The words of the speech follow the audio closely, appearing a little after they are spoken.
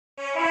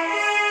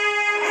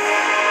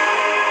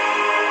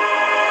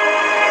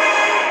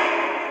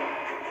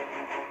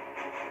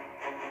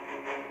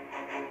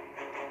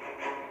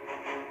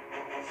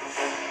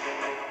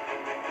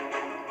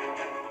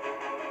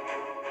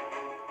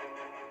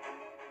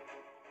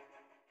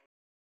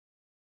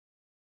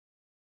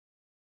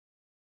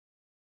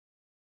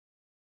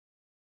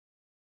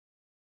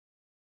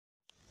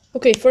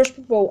Okay, first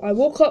of all, I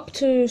woke up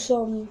to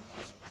some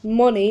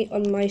money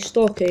on my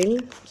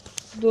stocking,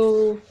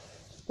 though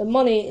the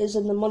money is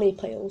in the money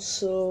pile,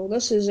 so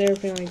this is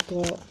everything I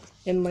got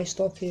in my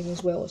stocking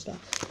as well as that.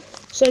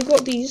 So I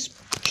got these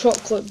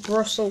chocolate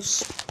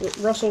Brussels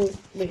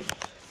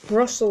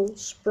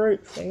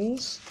sprout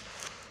things.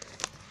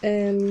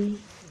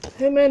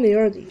 How many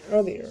are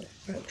there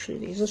actually?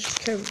 These, let's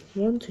just count.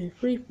 1, 2,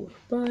 3, 4,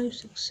 5,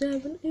 6,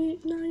 7,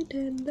 8, 9,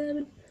 10,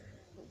 11.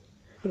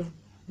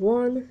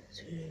 1,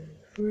 2,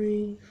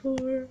 3,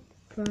 4,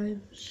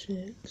 5,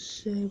 6,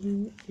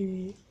 7,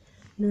 8,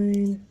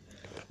 9,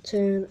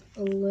 10,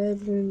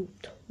 11,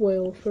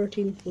 12,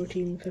 13,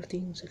 14,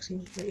 15,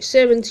 16,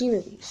 17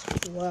 of these.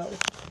 Wow.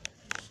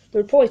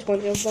 There are probably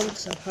 20 of them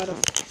because I've had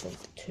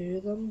like 2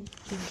 of them.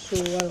 So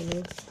I don't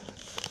know.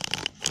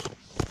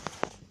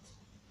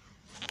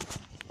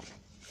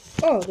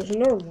 Oh, there's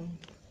another one.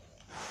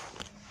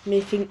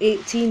 Making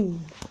 18.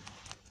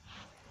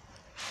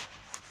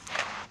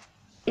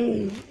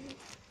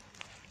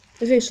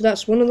 Okay, so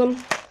that's one of them.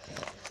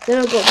 Then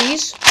I've got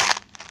these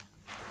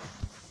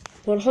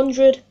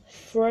 100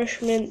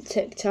 Fresh Mint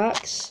Tic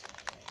Tacs.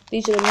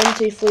 These are the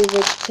minty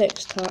flavoured Tic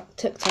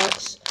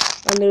Tacs,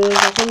 and there's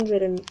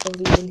 100 of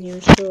these in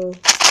here, so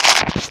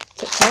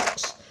Tic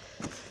Tacs.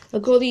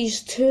 I've got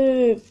these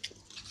 2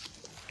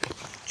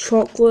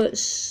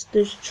 chocolates.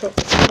 There's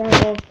chocolate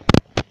caramel,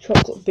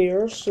 chocolate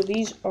bears, so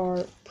these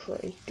are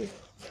pretty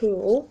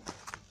cool.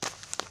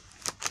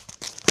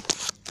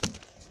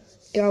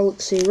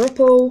 Galaxy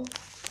Ripple.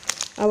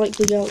 I like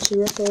the Galaxy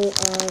Ripple,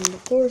 and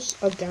of course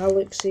a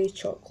Galaxy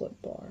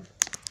chocolate bar.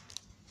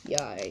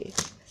 Yay.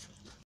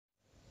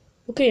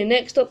 Okay,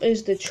 next up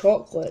is the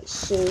chocolates.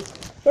 So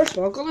first of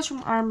all, I got this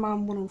from Iron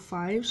Man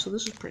 105, so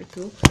this is pretty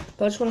cool.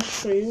 But I just want to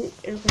show you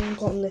everything I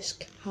got in this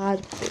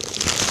Cadbury.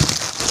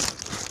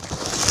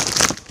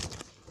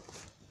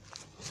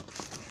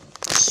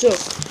 So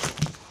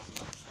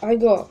I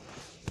got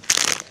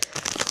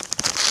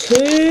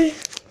 2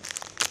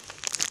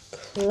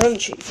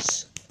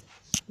 crunchies.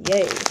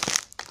 Yay.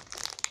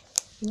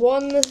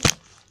 1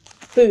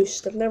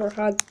 boost. I've never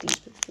had these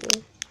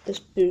before. This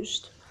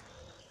boost.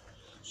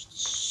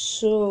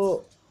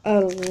 So I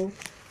don't know.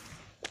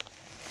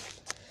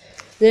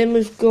 Then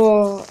we've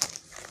got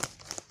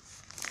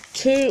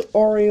 2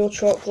 Oreo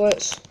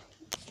chocolates.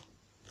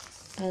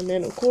 And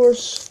then of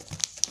course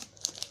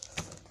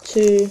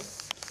 2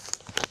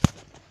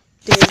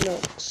 Dairy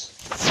Milks.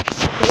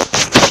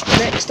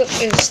 Next up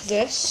is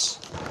this.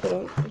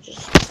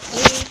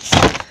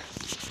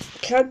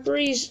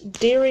 Cadbury's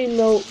Dairy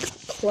Milk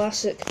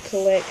Classic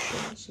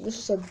Collection. So this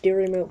is a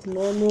Dairy Milk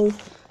normal.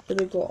 Then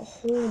we've got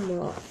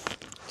whole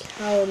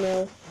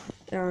caramel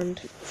and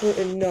fruit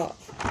and nut.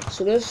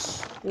 So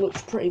this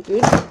looks pretty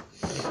good.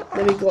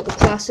 Then we got the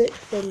classic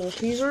for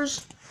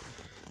Maltesers.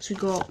 So we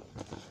got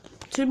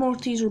 2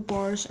 Malteser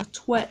bars, a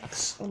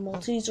Twix, a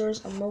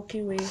Maltesers, a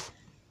Milky Way,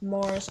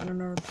 Mars, and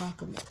another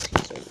pack of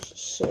Maltesers.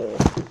 So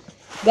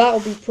that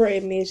will be pretty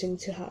amazing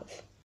to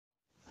have.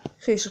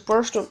 Okay, so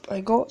first up, I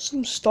got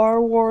some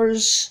Star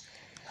Wars.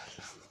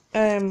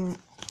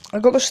 I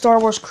got the Star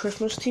Wars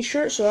Christmas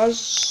t-shirt. So it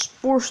has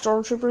 4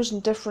 stormtroopers in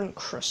different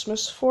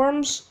Christmas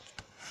forms.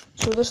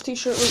 So this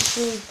t-shirt looks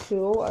really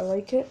cool. I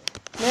like it.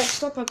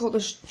 Next up, I got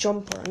this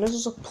jumper, and this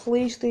is a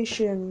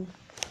PlayStation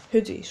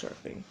hoodie sort of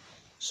thing.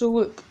 So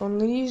look, on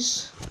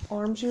these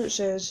arms here it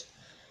says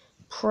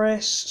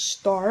press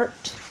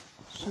start.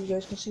 So you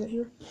guys can see that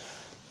here.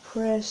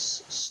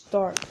 Press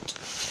start.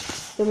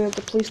 Then we have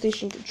the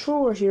PlayStation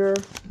controller here,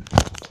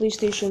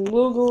 PlayStation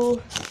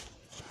logo.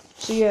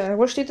 So yeah, I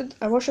wish I got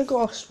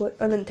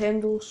a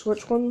Nintendo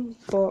Switch one,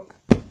 but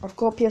I've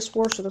got a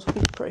PS4, so this will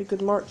be pretty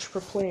good merch for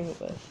playing it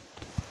with.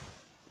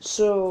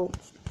 So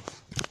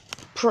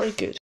pretty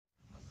good.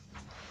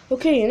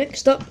 Okay,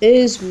 next up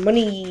is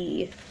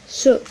money.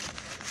 So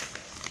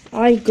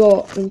I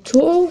got in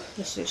total,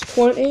 this is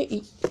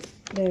 20,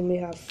 then we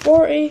have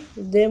 40,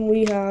 then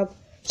we have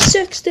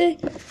 60,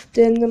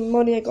 then the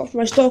money I got from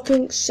my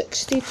stocking,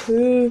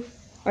 62,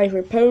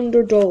 either pound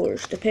or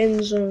dollars,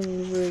 depends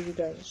on where you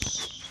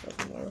guys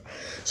are.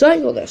 So I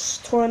got this,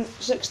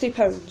 £60,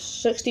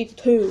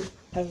 £62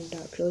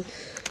 actually.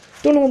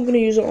 Don't know what I'm going to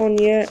use it on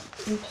yet.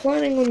 I'm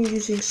planning on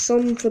using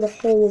some for the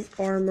Hall of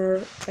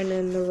Armor, and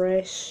then the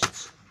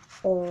rest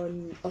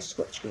on a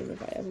Switch game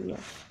if I have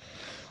enough.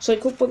 So I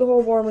could put the Hall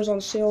of Armor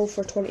on sale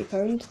for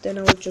 £20, then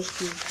I would just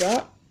use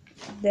that.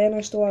 Then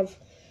I still have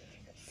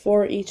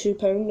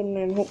 £42, and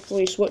then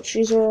hopefully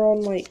Switches are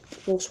on,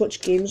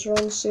 Switch games are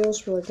on sales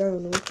for I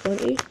don't know,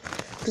 20,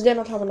 because then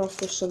I'd have enough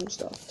for some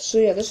stuff. So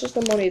yeah, this is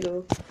the money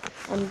though.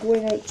 I'm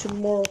going out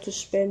tomorrow to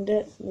spend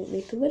it,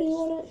 make a video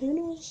on it, who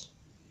knows.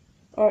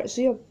 Alright,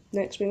 see you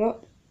next thing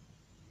up.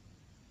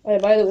 Oh yeah,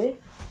 by the way,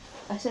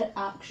 I said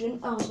action,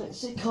 I was meant to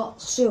say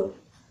cut, so,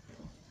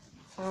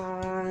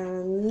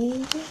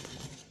 and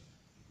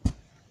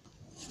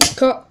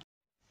cut.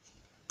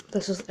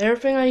 This is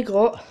everything I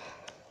got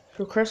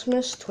for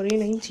Christmas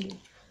 2019.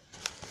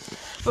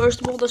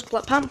 First of all, this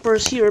Black Panther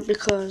is here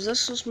because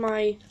this was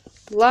my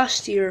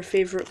last year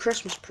favourite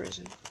Christmas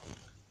present.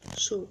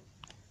 So,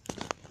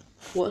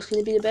 what's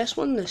going to be the best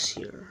one this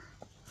year?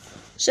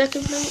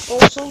 Second thing,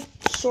 also,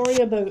 sorry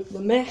about the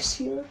mess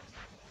here.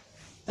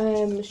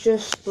 It's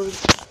just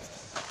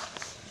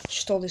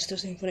all this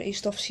Disney Infinity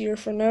stuff's here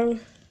for now.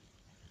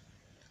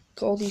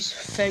 Got all these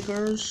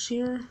figures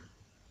here.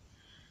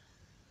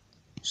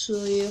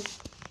 So yeah,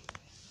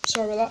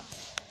 sorry about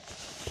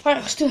that.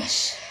 Alright, let's do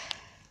this.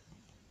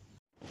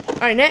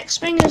 Alright, next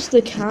thing is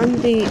the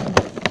candy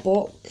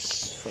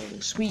box for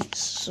the sweets.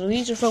 So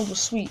these are filled with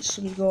sweets.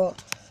 So we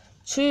got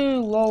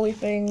 2 lolly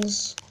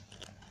things,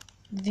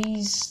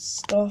 these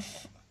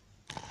stuff,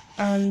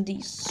 and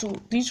these. So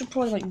these are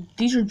probably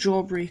these are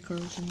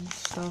jawbreakers and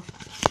stuff.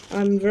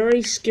 I'm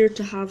very scared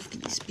to have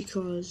these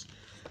because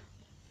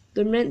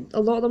a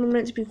lot of them are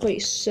meant to be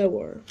quite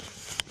sour.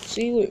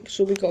 See, look,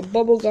 so we got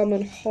bubblegum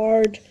and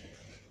hard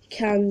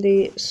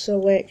candy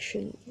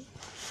selection.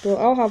 Well,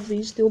 I'll have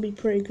these, they'll be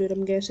pretty good,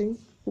 I'm guessing,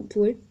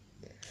 hopefully.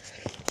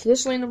 So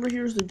this line over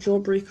here is the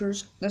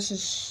jawbreakers. This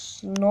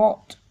is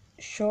not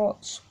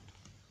shots.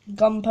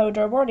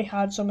 Gunpowder, I've already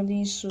had some of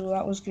these, so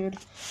that was good.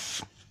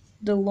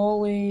 The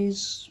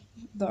lollies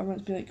that are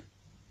meant to be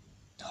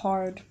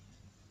hard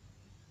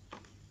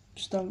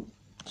stuff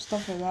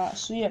like that.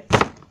 So yeah,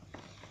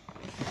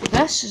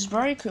 this is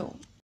very cool.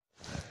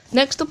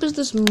 Next up is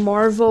this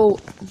Marvel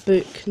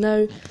book.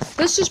 Now,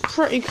 this is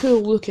pretty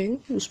cool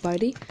looking. Ooh,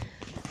 Spidey.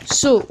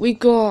 So, we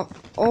got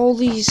all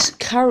these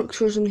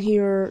characters in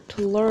here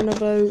to learn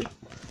about,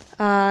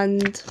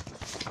 and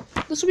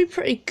this will be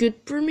pretty good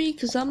for me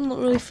because I'm not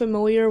really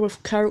familiar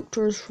with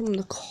characters from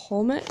the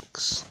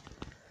comics.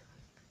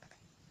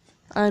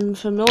 I'm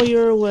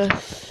familiar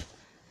with,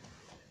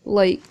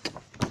 like,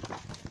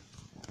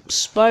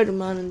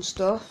 Spider-Man and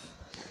stuff.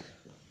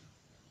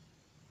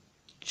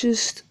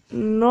 Just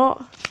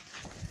not...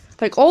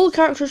 Like, all the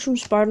characters from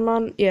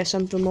Spider-Man, yes,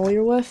 I'm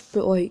familiar with,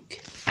 but,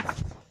 like,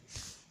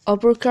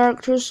 other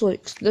characters,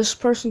 like this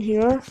person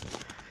here,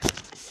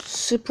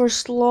 Super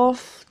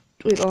Sloth.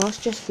 Wait, oh,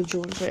 that's Jessica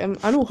Jones, right?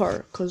 I know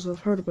her, because I've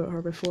heard about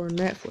her before on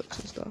Netflix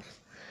and stuff.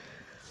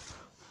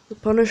 The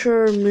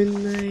Punisher,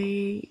 Moon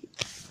Knight,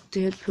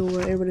 Deadpool,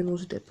 right? Everybody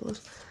knows who Deadpool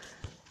is.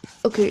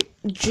 Okay,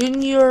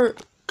 Junior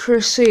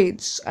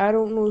Crusades. I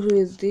don't know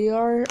who they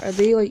are. Are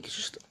they, like,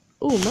 just...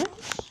 Oh,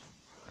 nice.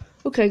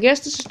 Okay, I guess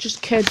this is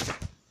just Kid...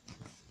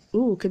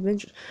 Ooh, Kid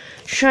Ventures.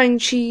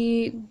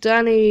 Shang-Chi,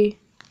 Danny...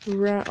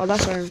 Oh,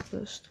 that's Iron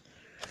Fist.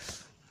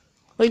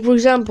 Like, for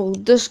example,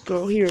 this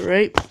girl here,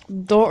 right?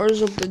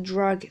 Daughters of the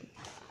Dragon.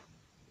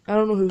 I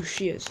don't know who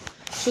she is.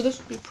 So this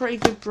would be pretty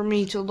good for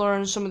me to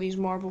learn some of these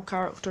Marvel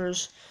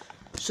characters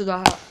so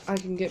that I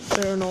can get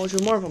better knowledge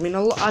of Marvel. I mean,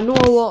 I know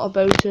a lot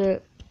about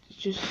it. It's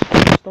just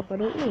stuff I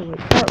don't know,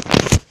 like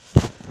characters.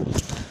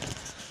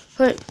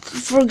 Like,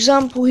 for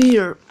example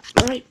here,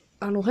 right?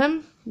 I know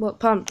him, Black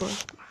Panther,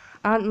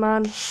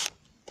 Ant-Man,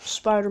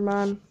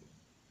 Spider-Man,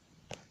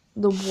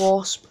 the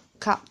Wasp,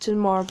 Captain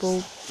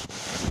Marvel.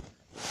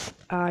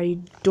 I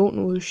don't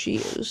know who she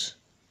is.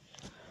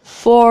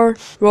 Thor,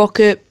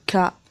 Rocket,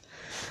 Cap.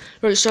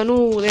 Right, so I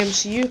know the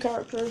MCU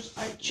characters,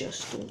 I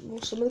just don't know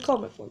some of the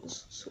comic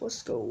ones. So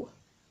let's go.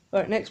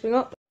 Alright, next thing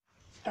up.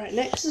 Alright,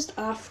 next is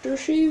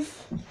Aftershave.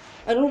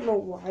 I don't know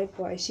why,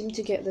 but I seem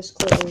to get this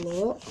quite a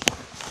lot.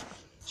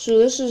 So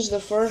this is the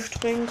first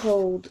thing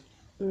called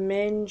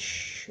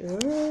Mensure.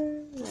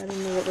 I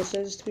don't know what this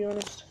is, to be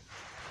honest.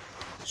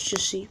 Let's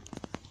just see.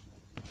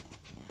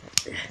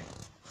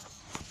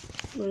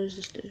 What does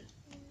this do?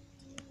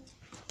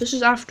 This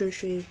is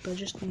Aftershave, but I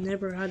just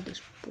never had this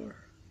before.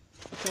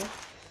 Okay.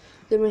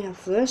 Then we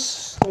have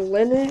this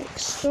Linux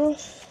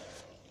stuff.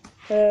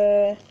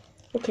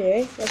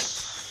 Okay,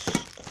 that's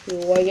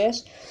cool, I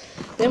guess.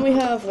 Then we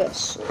have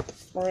this.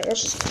 Alright,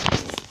 let's just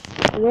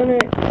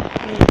Linux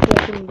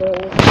and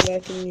that I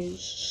can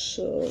use.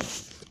 So,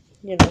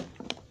 you know,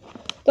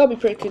 that'll be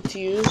pretty good to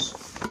use.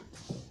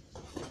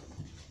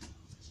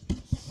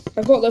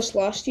 I got this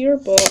last year,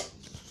 but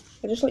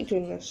I just like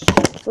doing this.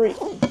 3,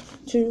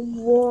 2,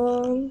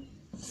 1,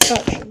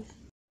 action.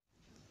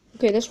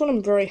 Okay, this one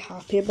I'm very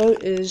happy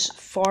about is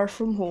Far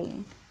From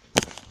Home.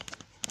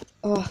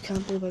 Oh, I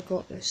can't believe I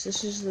got this.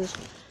 This is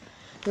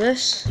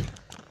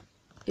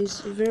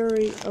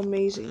very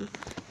amazing.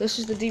 This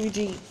is the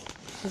DVD.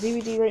 The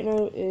DVD right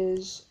now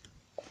is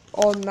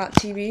on that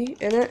TV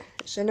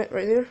It's in it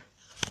right there.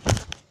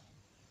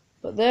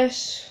 But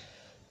this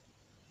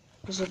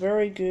is a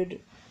very good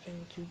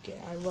thing to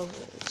get. I love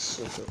it. It's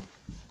so good.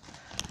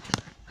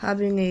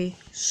 Having a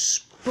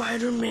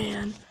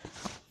Spider-Man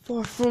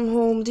Far From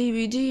Home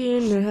DVD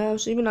in the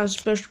house, even has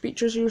special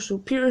features here. So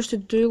Peter's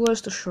to-do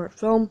list, a short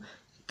film,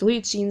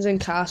 deleted scenes, and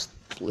cast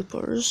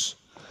bloopers.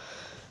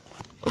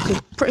 Okay,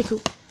 pretty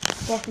cool.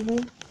 Far From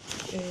Home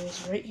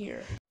is right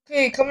here.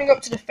 Okay, coming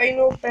up to the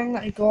final thing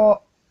that I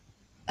got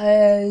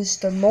is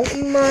the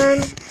Molten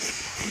Man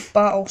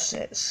battle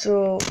set.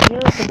 So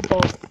here's the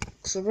box.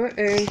 So that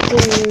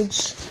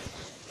includes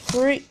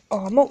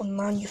Molten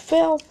Man, you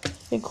fell.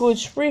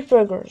 Includes 3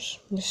 figures: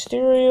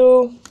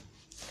 Mysterio,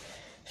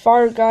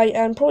 Fire Guy,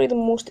 and probably the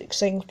most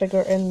exciting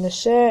figure in the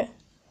set,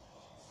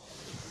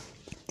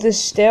 the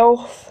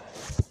Stealth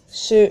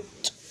suit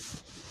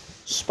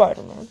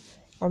Spider-Man.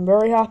 I'm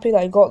very happy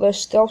that I got this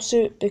stealth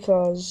suit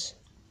because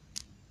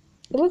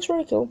it looks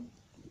very cool.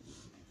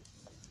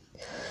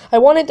 I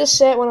wanted this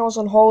set when I was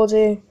on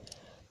holiday,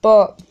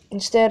 but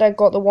instead I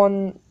got the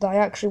one that I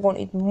actually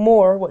wanted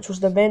more, which was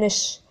the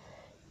Venice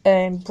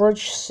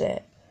bridge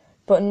set.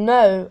 But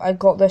now I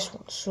got this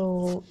one,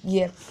 so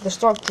yeah, the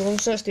Stark drone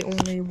set's the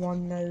only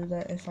one now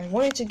that if I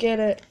wanted to get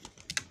it,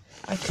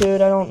 I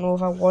could. I don't know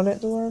if I want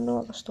it though or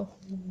not.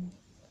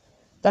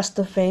 That's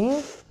the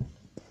thing.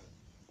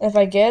 If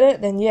I get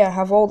it, then yeah, I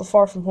have all the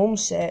Far From Home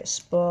sets,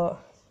 but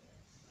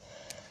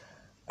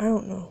I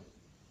don't know.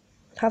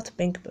 I'd have to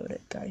think about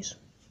it, guys.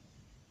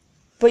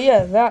 But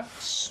yeah,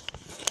 that's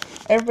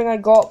everything I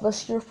got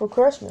this year for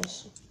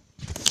Christmas.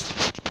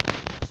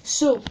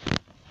 So,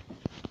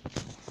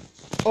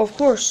 of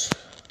course,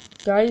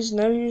 guys,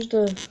 now here's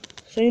the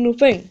final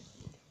thing.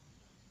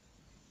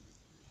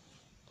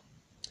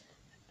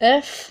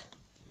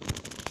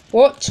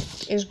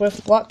 What is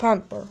with Black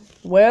Panther?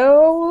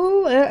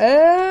 Well,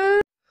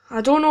 I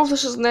don't know if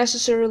this is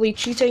necessarily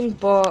cheating,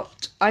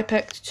 but I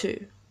picked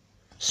two.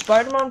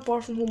 Spider-Man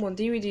Far From Home on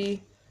DVD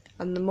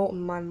and the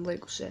Molten Man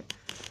Lego set.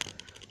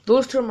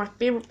 Those two are my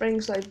favourite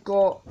things that I've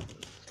got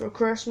for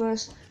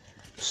Christmas.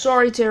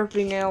 Sorry to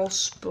everything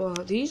else,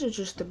 but these are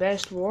just the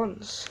best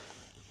ones.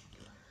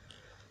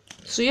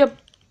 So yep,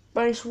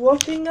 thanks for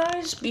watching,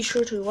 guys. Be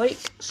sure to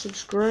like,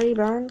 subscribe,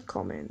 and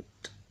comment.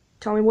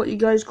 Tell me what you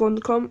guys got in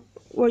the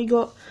what you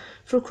got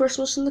for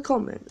Christmas in the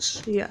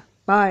comments. Yeah,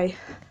 bye.